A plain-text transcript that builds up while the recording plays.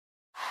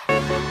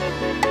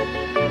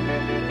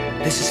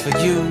This is for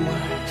you,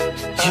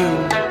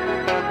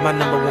 my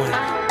number one.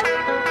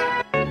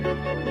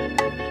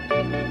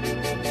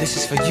 This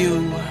is for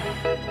you,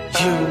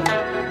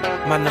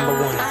 my number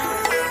one.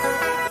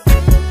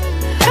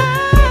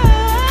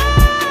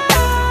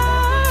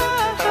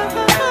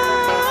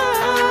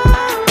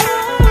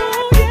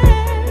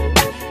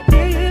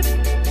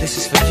 This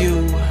is for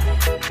you,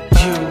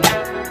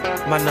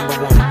 my number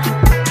one.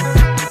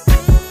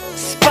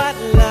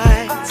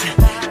 Spotlights,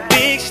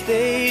 big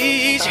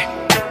stage,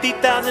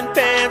 50,000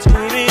 fans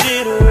screaming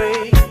it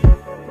away.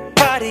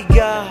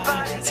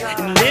 Bodyguards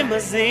and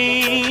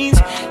limousines,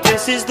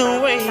 this is the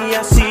way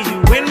I see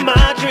you in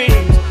my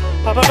dreams.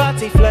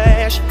 Paparazzi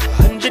flash,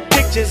 100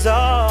 pictures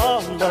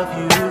all of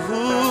you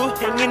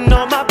hanging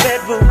on my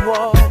bedroom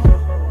wall.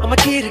 I'm a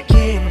kid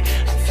again,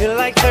 I feel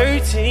like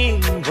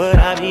 13, but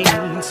I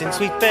mean, since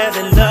we fell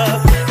in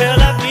love, fell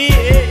up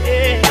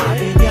here. I'll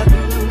be your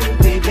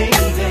groupie, baby.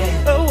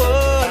 Oh,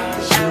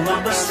 cause you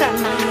are my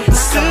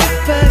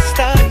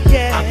superstar,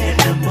 yeah. I'm your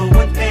number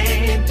one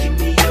fan, give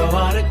me your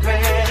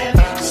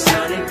autograph,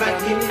 sign it right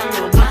here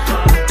on my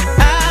heart.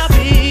 I'll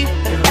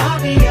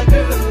be your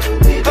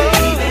groupie,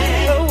 baby.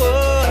 Oh,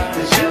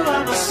 cause you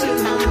are my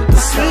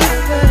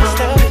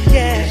superstar,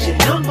 yeah. Cause you're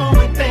number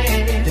one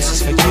fan. This is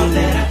for you,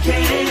 that I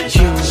can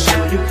show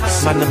you,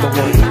 my number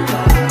one.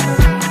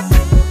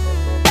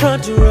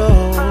 Front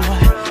row,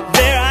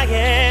 there I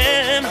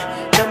am,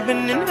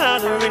 jumping and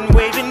hollering,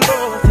 waving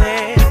both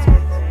hands.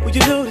 Would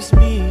you notice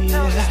me,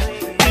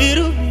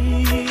 little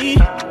me?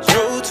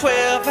 Drove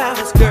 12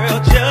 hours, girl,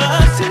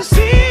 just to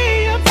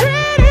see your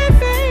pretty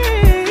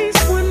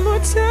face. One more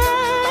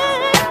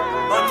time,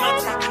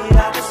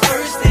 I was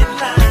first in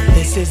line.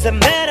 This is a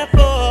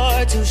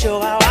metaphor to show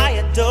how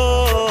I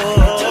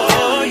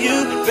adore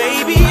you,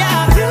 baby.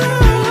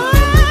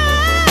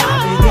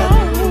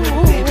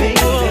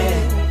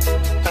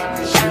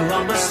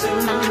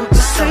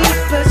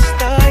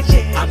 Superstar,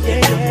 yeah. I'm your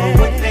number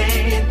one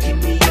fan. Give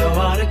me your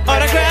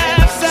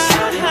autograph,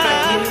 sign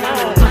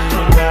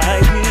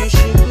right here,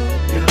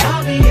 sugar.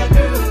 I'll be your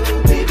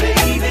groupie,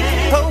 baby.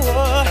 Oh,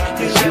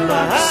 cause you are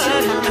my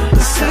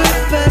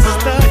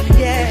superstar,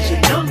 yeah. Cause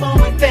you're number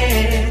one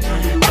fan.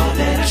 All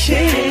that I can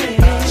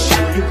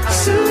show you,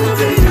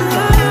 superstar.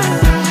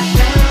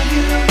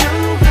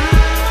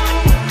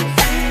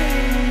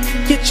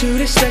 You're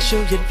truly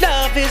special. Your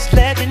love is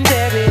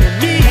legendary to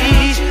me.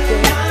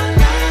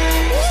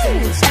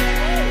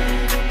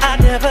 I'll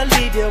never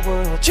leave your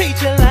world,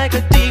 treat you like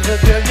a diva,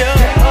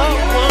 girl.